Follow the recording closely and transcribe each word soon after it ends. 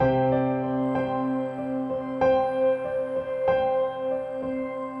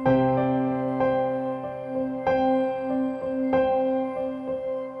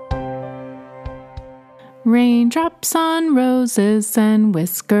Raindrops on roses and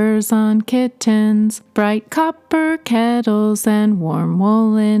whiskers on kittens, bright copper kettles and warm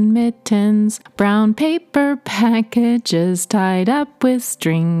woolen mittens, brown paper packages tied up with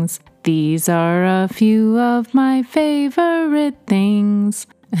strings. These are a few of my favorite things.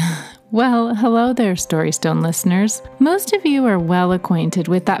 Well, hello there, Storystone listeners. Most of you are well acquainted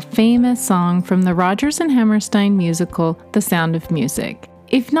with that famous song from the Rodgers and Hammerstein musical, The Sound of Music.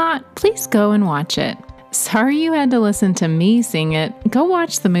 If not, please go and watch it. Sorry you had to listen to me sing it. Go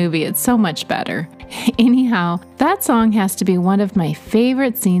watch the movie, it's so much better. Anyhow, that song has to be one of my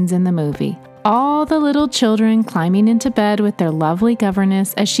favorite scenes in the movie. All the little children climbing into bed with their lovely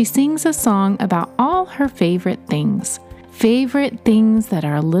governess as she sings a song about all her favorite things. Favorite things that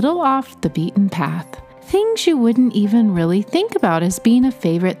are a little off the beaten path. Things you wouldn't even really think about as being a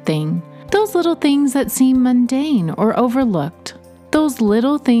favorite thing. Those little things that seem mundane or overlooked. Those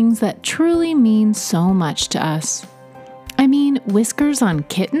little things that truly mean so much to us. I mean, whiskers on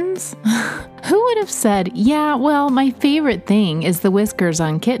kittens? Who would have said, yeah, well, my favorite thing is the whiskers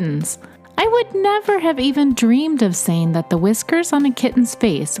on kittens? I would never have even dreamed of saying that the whiskers on a kitten's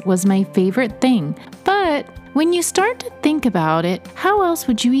face was my favorite thing. But when you start to think about it, how else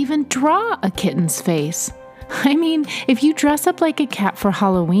would you even draw a kitten's face? I mean, if you dress up like a cat for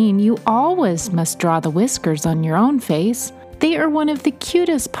Halloween, you always must draw the whiskers on your own face. They are one of the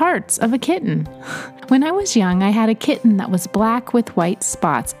cutest parts of a kitten. When I was young, I had a kitten that was black with white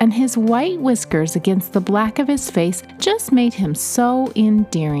spots, and his white whiskers against the black of his face just made him so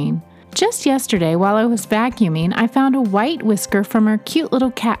endearing. Just yesterday, while I was vacuuming, I found a white whisker from our cute little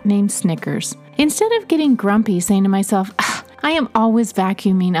cat named Snickers. Instead of getting grumpy, saying to myself, I am always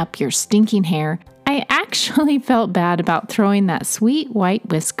vacuuming up your stinking hair, I actually felt bad about throwing that sweet white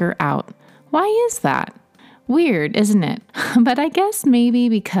whisker out. Why is that? Weird, isn't it? But I guess maybe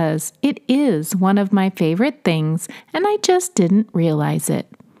because it is one of my favorite things and I just didn't realize it.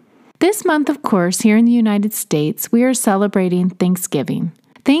 This month, of course, here in the United States, we are celebrating Thanksgiving.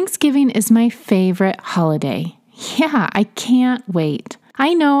 Thanksgiving is my favorite holiday. Yeah, I can't wait.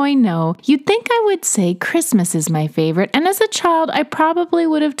 I know. You'd think I would say Christmas is my favorite, and as a child, I probably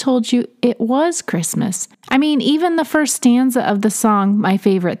would have told you it was Christmas. I mean, even the first stanza of the song, My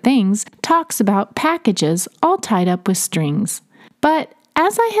Favorite Things, talks about packages all tied up with strings. But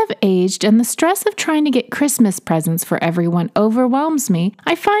as I have aged and the stress of trying to get Christmas presents for everyone overwhelms me,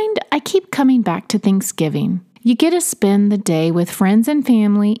 I find I keep coming back to Thanksgiving. You get to spend the day with friends and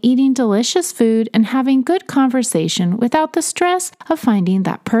family, eating delicious food and having good conversation without the stress of finding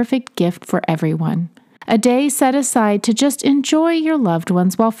that perfect gift for everyone. A day set aside to just enjoy your loved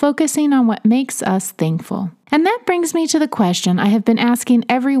ones while focusing on what makes us thankful. And that brings me to the question I have been asking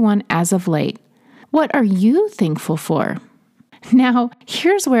everyone as of late. What are you thankful for? Now,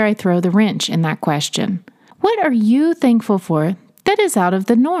 here's where I throw the wrench in that question. What are you thankful for that is out of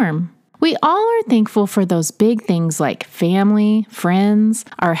the norm? We all are thankful for those big things like family, friends,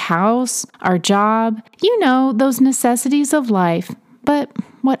 our house, our job, those necessities of life. But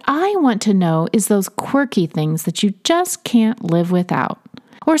what I want to know is those quirky things that you just can't live without.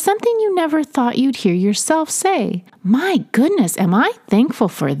 Or something you never thought you'd hear yourself say. My goodness, am I thankful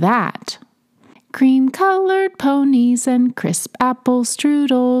for that? Cream-colored ponies and crisp apple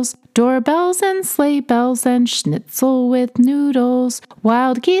strudels, doorbells and sleigh bells and schnitzel with noodles,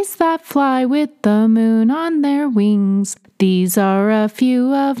 wild geese that fly with the moon on their wings. These are a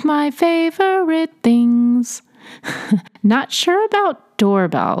few of my favorite things. Not sure about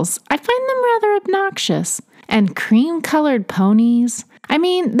doorbells. I find them rather obnoxious. And cream-colored ponies? I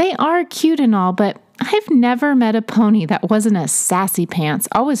mean, they are cute and all, but I've never met a pony that wasn't a sassy pants,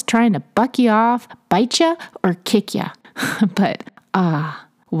 always trying to buck you off, bite you, or kick you. But,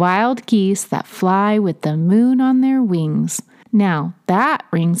 wild geese that fly with the moon on their wings. Now, that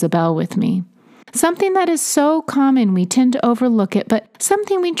rings a bell with me. Something that is so common we tend to overlook it, but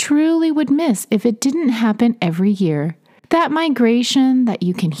something we truly would miss if it didn't happen every year. That migration that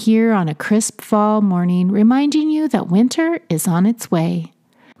you can hear on a crisp fall morning, reminding you that winter is on its way.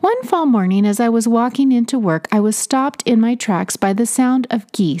 One fall morning, as I was walking into work, I was stopped in my tracks by the sound of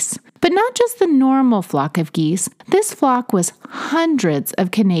geese. But not just the normal flock of geese. This flock was hundreds of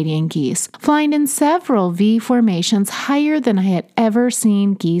Canadian geese, flying in several V formations higher than I had ever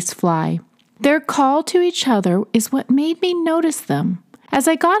seen geese fly. Their call to each other is what made me notice them. As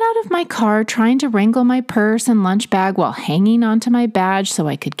I got out of my car trying to wrangle my purse and lunch bag while hanging onto my badge so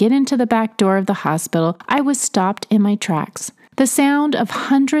I could get into the back door of the hospital, I was stopped in my tracks. The sound of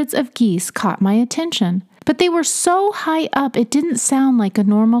hundreds of geese caught my attention, but they were so high up it didn't sound like a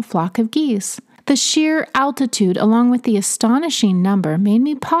normal flock of geese. The sheer altitude along with the astonishing number made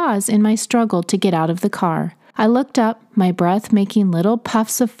me pause in my struggle to get out of the car. I looked up, my breath making little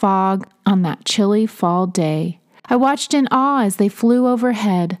puffs of fog on that chilly fall day. I watched in awe as they flew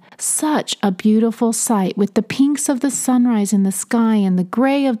overhead. Such a beautiful sight with the pinks of the sunrise in the sky and the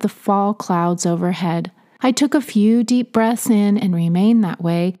gray of the fall clouds overhead. I took a few deep breaths in and remained that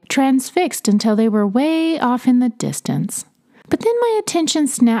way, transfixed until they were way off in the distance. But then my attention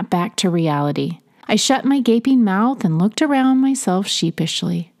snapped back to reality. I shut my gaping mouth and looked around myself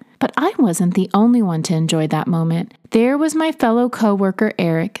sheepishly. But I wasn't the only one to enjoy that moment. There was my fellow coworker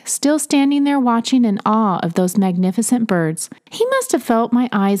Eric, still standing there watching in awe of those magnificent birds. He must have felt my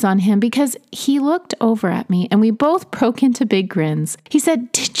eyes on him because he looked over at me and we both broke into big grins. He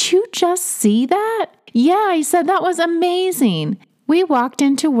said, "Did you just see that?" "Yeah," I said, "that was amazing." We walked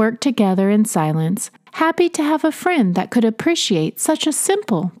into work together in silence, happy to have a friend that could appreciate such a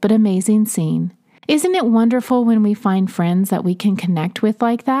simple but amazing scene. Isn't it wonderful when we find friends that we can connect with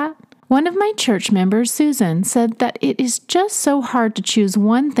like that? One of my church members, Susan, said that it is just so hard to choose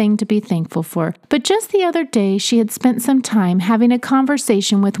one thing to be thankful for, but just the other day she had spent some time having a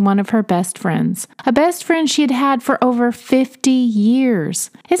conversation with one of her best friends, a best friend she had had for over 50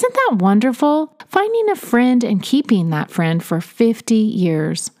 years. Isn't that wonderful? Finding a friend and keeping that friend for 50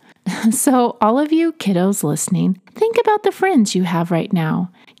 years. So all of you kiddos listening, think about the friends you have right now.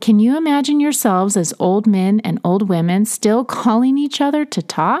 Can you imagine yourselves as old men and old women still calling each other to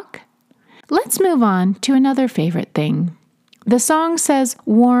talk? Let's move on to another favorite thing. The song says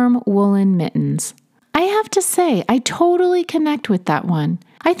warm woolen mittens. I have to say, I totally connect with that one.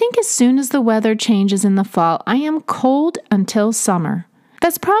 I think as soon as the weather changes in the fall, I am cold until summer.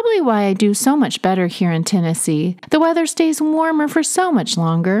 That's probably why I do so much better here in Tennessee. The weather stays warmer for so much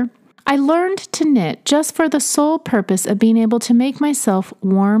longer. I learned to knit just for the sole purpose of being able to make myself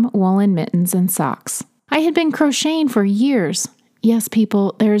warm woolen mittens and socks. I had been crocheting for years. Yes,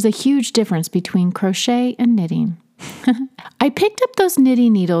 people, there is a huge difference between crochet and knitting. I picked up those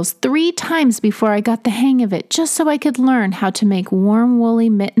knitting needles 3 times before I got the hang of it, just so I could learn how to make warm woolly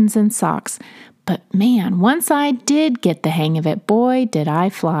mittens and socks. But man, once I did get the hang of it, boy, did I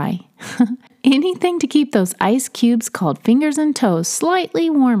fly. Anything to keep those ice cubes called fingers and toes slightly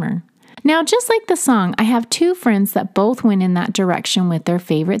warmer. Now, just like the song, I have 2 friends that both went in that direction with their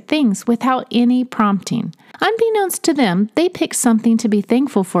favorite things without any prompting. Unbeknownst to them, they picked something to be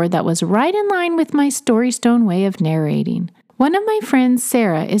thankful for that was right in line with my Storystone way of narrating. One of my friends,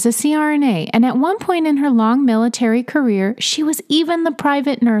 Sarah, is a CRNA, and at one point in her long military career, she was even the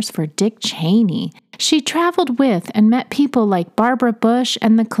private nurse for Dick Cheney. She traveled with and met people like Barbara Bush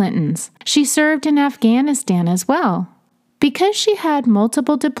and the Clintons. She served in Afghanistan as well. Because she had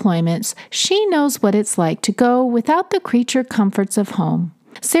multiple deployments, she knows what it's like to go without the creature comforts of home.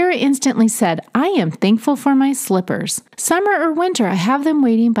 Sarah instantly said, "I am thankful for my slippers. Summer or winter, I have them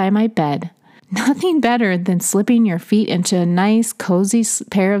waiting by my bed." Nothing better than slipping your feet into a nice, cozy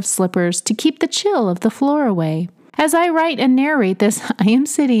pair of slippers to keep the chill of the floor away. As I write and narrate this, I am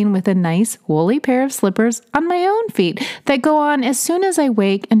sitting with a nice, woolly pair of slippers on my own feet that go on as soon as I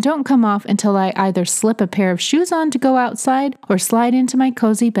wake and don't come off until I either slip a pair of shoes on to go outside or slide into my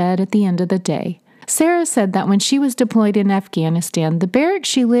cozy bed at the end of the day. Sarah said that when she was deployed in Afghanistan, the barracks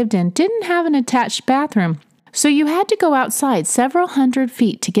she lived in didn't have an attached bathroom, so you had to go outside several hundred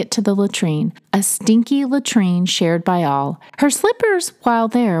feet to get to the latrine, a stinky latrine shared by all. Her slippers, while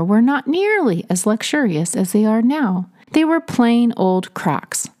there, were not nearly as luxurious as they are now. They were plain old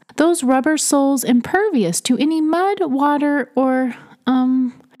Crocs, those rubber soles impervious to any mud, water, or,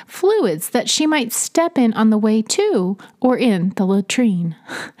 fluids that she might step in on the way to or in the latrine.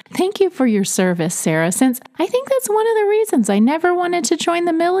 Thank you for your service, Sarah, since I think that's one of the reasons I never wanted to join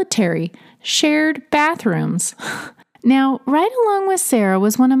the military. Shared bathrooms. Now, right along with Sarah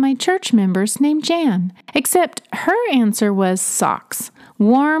was one of my church members named Jan, except her answer was socks.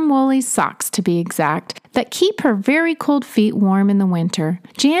 Warm, woolly socks, to be exact, that keep her very cold feet warm in the winter.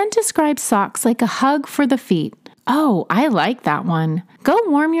 Jan describes socks like a hug for the feet. Oh, I like that one. Go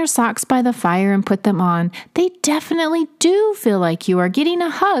warm your socks by the fire and put them on. They definitely do feel like you are getting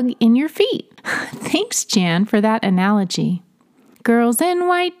a hug in your feet. Thanks, Jan, for that analogy. Girls in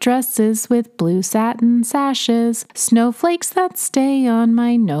white dresses with blue satin sashes, snowflakes that stay on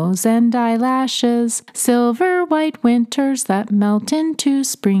my nose and eyelashes, silver white winters that melt into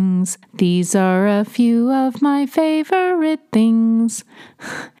springs. These are a few of my favorite things.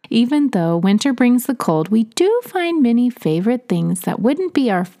 Even though winter brings the cold, we do find many favorite things that wouldn't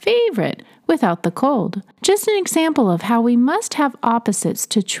be our favorite without the cold. Just an example of how we must have opposites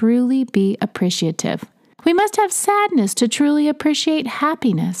to truly be appreciative. We must have sadness to truly appreciate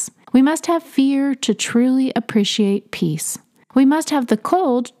happiness. We must have fear to truly appreciate peace. We must have the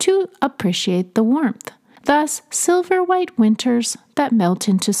cold to appreciate the warmth. thus silver white winters that melt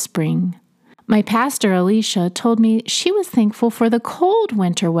into spring. My pastor, Alicia, told me she was thankful for the cold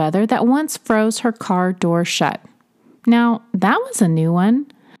winter weather that once froze her car door shut. Now, that was a new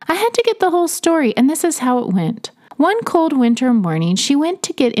one. I had to get the whole story, and this is how it went. One cold winter morning, she went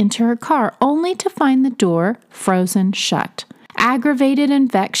to get into her car only to find the door frozen shut. Aggravated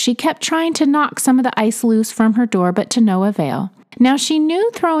and vexed, she kept trying to knock some of the ice loose from her door, but to no avail. Now, she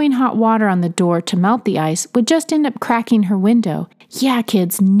knew throwing hot water on the door to melt the ice would just end up cracking her window. Yeah,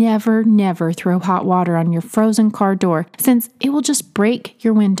 kids, never throw hot water on your frozen car door, since it will just break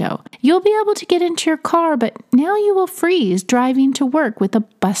your window. You'll be able to get into your car, but now you will freeze driving to work with a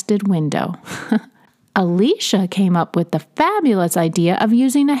busted window. Alicia came up with the fabulous idea of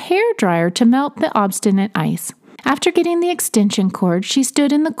using a hairdryer to melt the obstinate ice. After getting the extension cord, she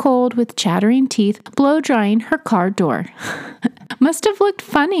stood in the cold with chattering teeth, blow-drying her car door. Must have looked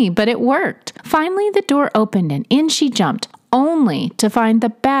funny, but it worked. Finally, the door opened and in she jumped, only to find the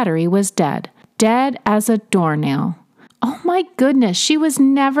battery was dead as a doornail. Oh my goodness, she was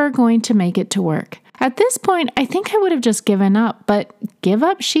never going to make it to work. At this point, I think I would have just given up, but give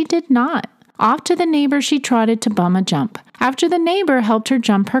up she did not. Off to the neighbor she trotted to bum a jump. After the neighbor helped her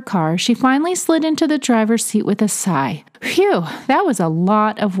jump her car, she finally slid into the driver's seat with a sigh. Phew, that was a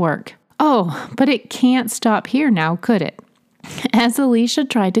lot of work. Oh, but it can't stop here now, could it? As Alicia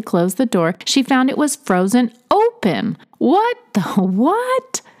tried to close the door, she found it was frozen open.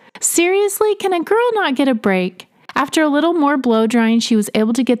 What? Seriously, can a girl not get a break? After a little more blow drying, she was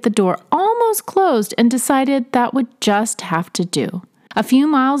able to get the door almost closed and decided that would just have to do. A few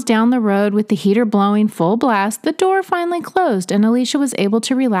miles down the road with the heater blowing full blast, the door finally closed and Alicia was able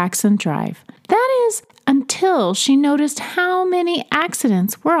to relax and drive. That is, until she noticed how many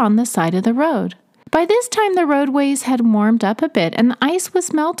accidents were on the side of the road. By this time, the roadways had warmed up a bit and the ice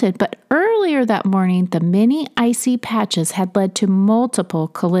was melted, but earlier that morning, the many icy patches had led to multiple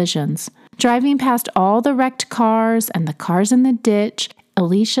collisions. Driving past all the wrecked cars and the cars in the ditch,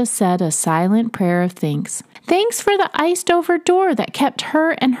 Alicia said a silent prayer of thanks. Thanks for the iced-over door that kept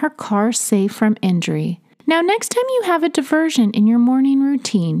her and her car safe from injury. Now, next time you have a diversion in your morning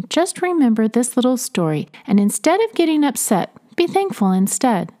routine, just remember this little story, and instead of getting upset, be thankful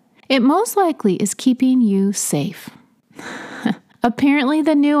instead. It most likely is keeping you safe. Apparently,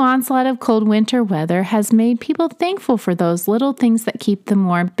 the new onslaught of cold winter weather has made people thankful for those little things that keep them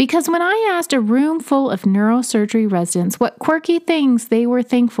warm, because when I asked a room full of neurosurgery residents what quirky things they were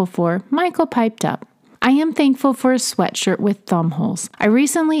thankful for, Michael piped up. I am thankful for a sweatshirt with thumb holes. I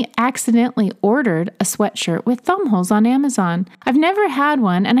recently accidentally ordered a sweatshirt with thumb holes on Amazon. I've never had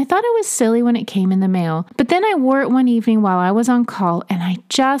one, and I thought it was silly when it came in the mail. But then I wore it one evening while I was on call, and I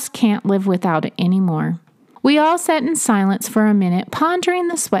just can't live without it anymore. We all sat in silence for a minute, pondering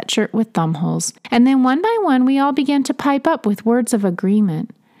the sweatshirt with thumb holes. And then one by one, we all began to pipe up with words of agreement.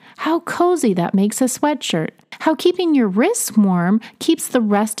 How cozy that makes a sweatshirt. How keeping your wrists warm keeps the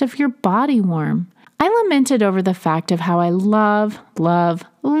rest of your body warm. I lamented over the fact of how I love a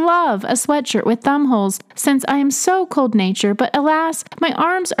sweatshirt with thumb holes since I am so cold-natured, but alas, my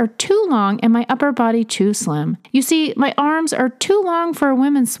arms are too long and my upper body too slim. You see, my arms are too long for a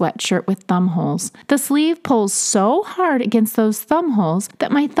women's sweatshirt with thumb holes. The sleeve pulls so hard against those thumb holes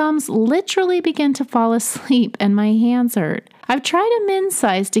that my thumbs literally begin to fall asleep and my hands hurt. I've tried a men's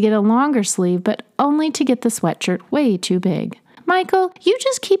size to get a longer sleeve, but only to get the sweatshirt way too big. Michael, you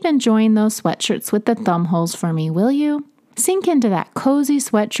just keep enjoying those sweatshirts with the thumb holes for me, will you? Sink into that cozy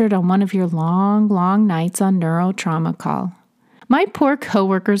sweatshirt on one of your long nights on neurotrauma call. My poor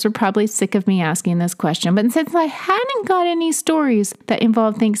coworkers were probably sick of me asking this question, but since I hadn't got any stories that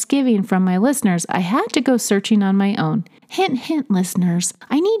involved Thanksgiving from my listeners, I had to go searching on my own. Hint, hint, listeners,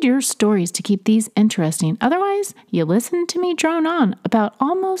 I need your stories to keep these interesting. Otherwise, you listen to me drone on about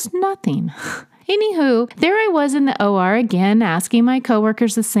almost nothing. Anywho, there I was in the OR again asking my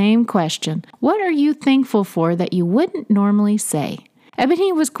coworkers the same question. What are you thankful for that you wouldn't normally say?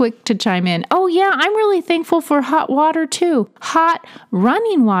 Ebony was quick to chime in. Oh yeah, I'm really thankful for hot water too. Hot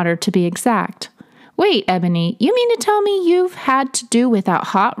running water to be exact. Wait, Ebony, you mean to tell me you've had to do without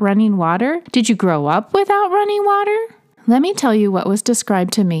hot running water? Did you grow up without running water? Let me tell you what was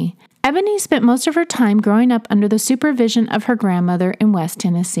described to me. Ebony spent most of her time growing up under the supervision of her grandmother in West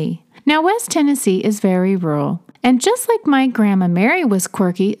Tennessee. Now, West Tennessee is very rural, and just like my Grandma Mary was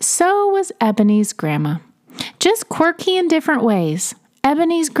quirky, so was Ebony's grandma. Just quirky in different ways.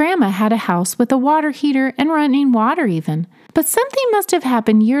 Ebony's grandma had a house with a water heater and running water even. But something must have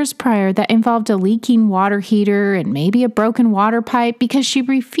happened years prior that involved a leaking water heater and maybe a broken water pipe because she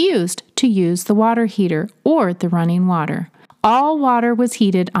refused to use the water heater or the running water. All water was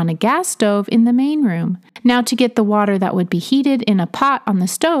heated on a gas stove in the main room. Now, to get the water that would be heated in a pot on the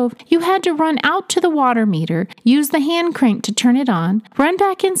stove, you had to run out to the water meter, use the hand crank to turn it on, run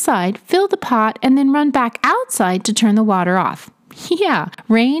back inside, fill the pot, and then run back outside to turn the water off. Yeah,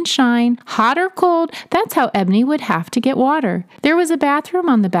 rain, shine, hot or cold, that's how Ebony would have to get water. There was a bathroom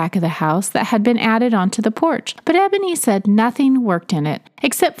on the back of the house that had been added onto the porch, but Ebony said nothing worked in it,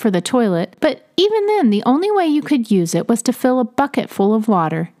 except for the toilet. But even then, the only way you could use it was to fill a bucket full of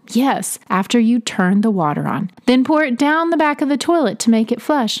water. Yes, after you turned the water on. Then pour it down the back of the toilet to make it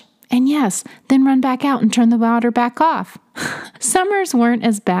flush. And yes, then run back out and turn the water back off. Summers weren't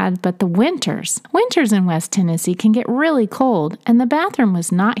as bad, but the winters in West Tennessee can get really cold, and the bathroom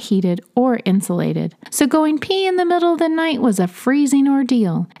was not heated or insulated. So going pee in the middle of the night was a freezing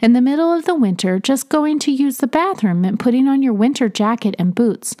ordeal. In the middle of the winter, just going to use the bathroom meant putting on your winter jacket and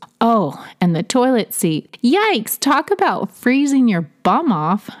boots. Oh, and the toilet seat. Yikes, talk about freezing your bum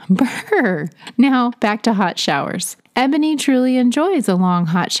off. Brr. Now, back to hot showers. Ebony truly enjoys a long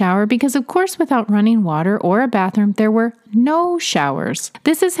hot shower because, of course, without running water or a bathroom, there were no showers.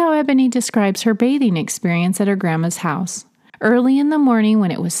 This is how Ebony describes her bathing experience at her grandma's house. Early in the morning,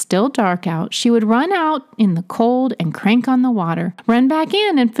 when it was still dark out, she would run out in the cold and crank on the water, run back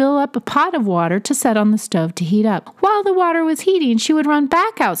in and fill up a pot of water to set on the stove to heat up. While the water was heating, she would run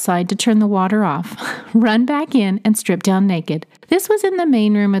back outside to turn the water off, run back in, and strip down naked. This was in the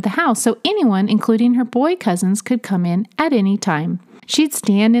main room of the house, so anyone, including her boy cousins, could come in at any time. She'd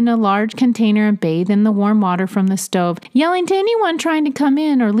stand in a large container and bathe in the warm water from the stove, yelling to anyone trying to come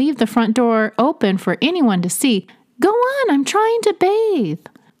in or leave the front door open for anyone to see, "Go on, I'm trying to bathe."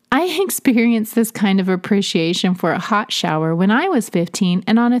 I experienced this kind of appreciation for a hot shower when I was 15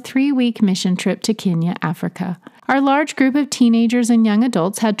 and on a 3-week mission trip to Kenya, Africa. Our large group of teenagers and young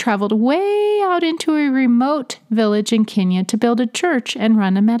adults had traveled way out into a remote village in Kenya to build a church and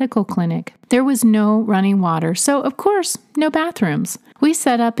run a medical clinic. There was no running water, so of course, no bathrooms. We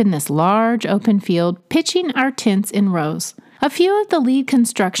set up in this large open field, pitching our tents in rows. A few of the lead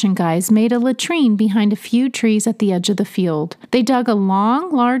construction guys made a latrine behind a few trees at the edge of the field. They dug a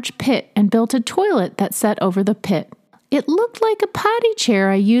long, large pit and built a toilet that sat over the pit. It looked like a potty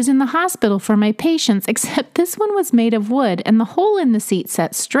chair I use in the hospital for my patients, except this one was made of wood and the hole in the seat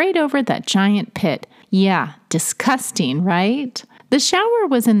sat straight over that giant pit. Yeah, disgusting, right? The shower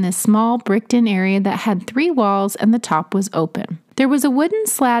was in this small bricked-in area that had 3 walls and the top was open. There was a wooden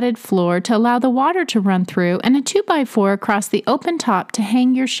slatted floor to allow the water to run through and a 2x4 across the open top to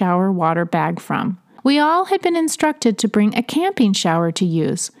hang your shower water bag from. We all had been instructed to bring a camping shower to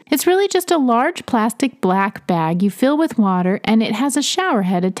use. It's really just a large plastic black bag you fill with water and it has a shower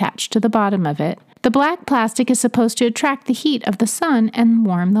head attached to the bottom of it. The black plastic is supposed to attract the heat of the sun and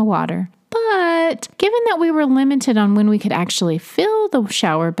warm the water. But given that we were limited on when we could actually fill the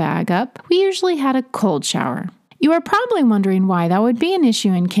shower bag up, we usually had a cold shower. You are probably wondering why that would be an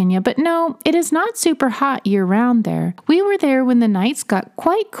issue in Kenya, but no, it is not super hot year-round there. We were there when the nights got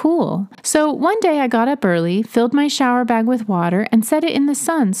quite cool. So one day I got up early, filled my shower bag with water, and set it in the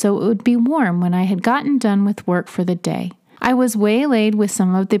sun so it would be warm when I had gotten done with work for the day. I was waylaid with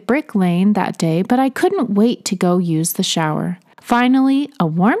some of the brick laying that day, but I couldn't wait to go use the shower. Finally, a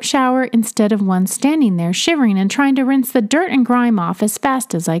warm shower instead of one standing there shivering and trying to rinse the dirt and grime off as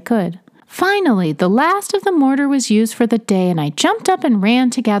fast as I could. Finally, the last of the mortar was used for the day and I jumped up and ran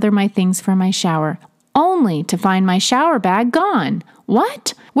to gather my things for my shower, only to find my shower bag gone.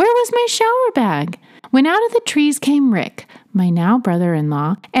 What? Where was my shower bag? When out of the trees came Rick, my now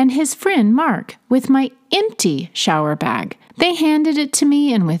brother-in-law, and his friend Mark, with my empty shower bag. They handed it to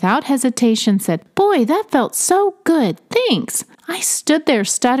me and without hesitation said, "Boy, that felt so good, thanks." I stood there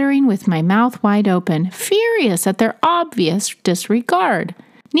stuttering with my mouth wide open, furious at their obvious disregard.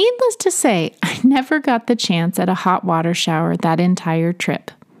 Needless to say, I never got the chance at a hot water shower that entire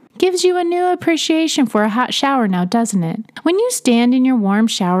trip. Gives you a new appreciation for a hot shower now, doesn't it? When you stand in your warm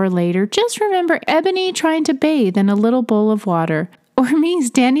shower later, just remember Ebony trying to bathe in a little bowl of water, or me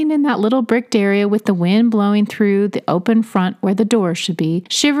standing in that little bricked area with the wind blowing through the open front where the door should be,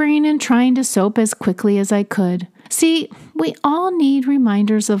 shivering and trying to soap as quickly as I could. See, we all need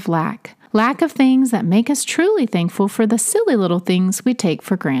reminders of lack of things that make us truly thankful for the silly little things we take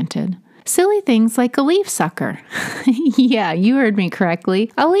for granted. Silly things like a leaf sucker. Yeah, you heard me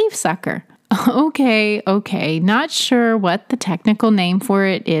correctly, a leaf sucker. Okay, not sure what the technical name for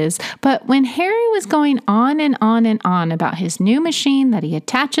it is, but when Harry was going on and on and on about his new machine that he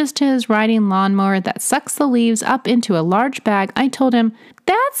attaches to his riding lawnmower that sucks the leaves up into a large bag, I told him,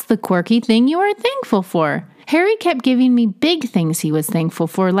 "That's the quirky thing you are thankful for." Harry kept giving me big things he was thankful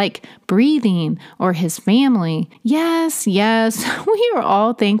for, like breathing or his family. Yes, we were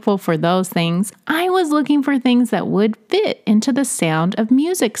all thankful for those things. I was looking for things that would fit into the Sound of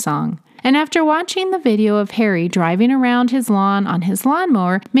Music song. And after watching the video of Harry driving around his lawn on his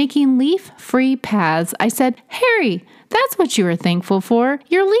lawnmower, making leaf-free paths, I said, "Harry, that's what you are thankful for,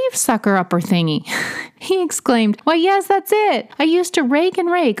 your leaf sucker-upper thingy." He exclaimed, "Why, yes, that's it. I used to rake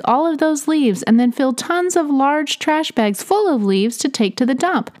all of those leaves and then fill tons of large trash bags full of leaves to take to the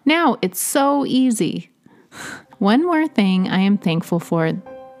dump. Now it's so easy." One more thing I am thankful for.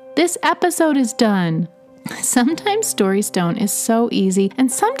 This episode is done. Sometimes Story Stone is so easy,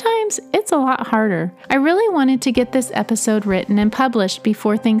 and sometimes it's a lot harder. I really wanted to get this episode written and published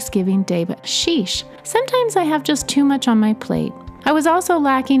before Thanksgiving Day, but sheesh, sometimes I have just too much on my plate. I was also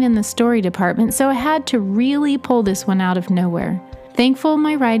lacking in the story department, so I had to really pull this one out of nowhere. Thankful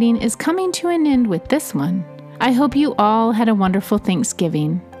my writing is coming to an end with this one. I hope you all had a wonderful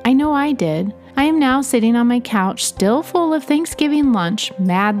Thanksgiving. I know I did. I am now sitting on my couch, still full of Thanksgiving lunch,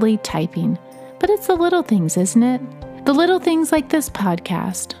 madly typing. But it's the little things, isn't it? The little things like this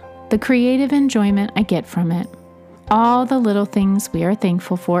podcast, the creative enjoyment I get from it. All the little things we are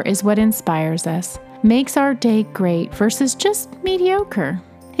thankful for is what inspires us, makes our day great versus just mediocre.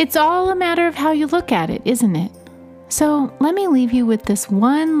 It's all a matter of how you look at it, isn't it? So let me leave you with this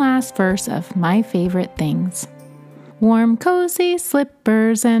one last verse of my favorite things. Warm, cozy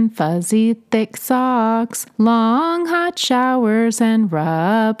slippers and fuzzy, thick socks, long, hot showers and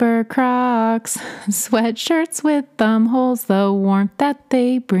rubber Crocs, sweatshirts with thumb holes, the warmth that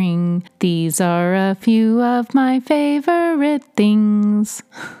they bring. These are a few of my favorite things.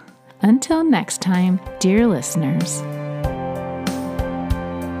 Until next time, dear listeners.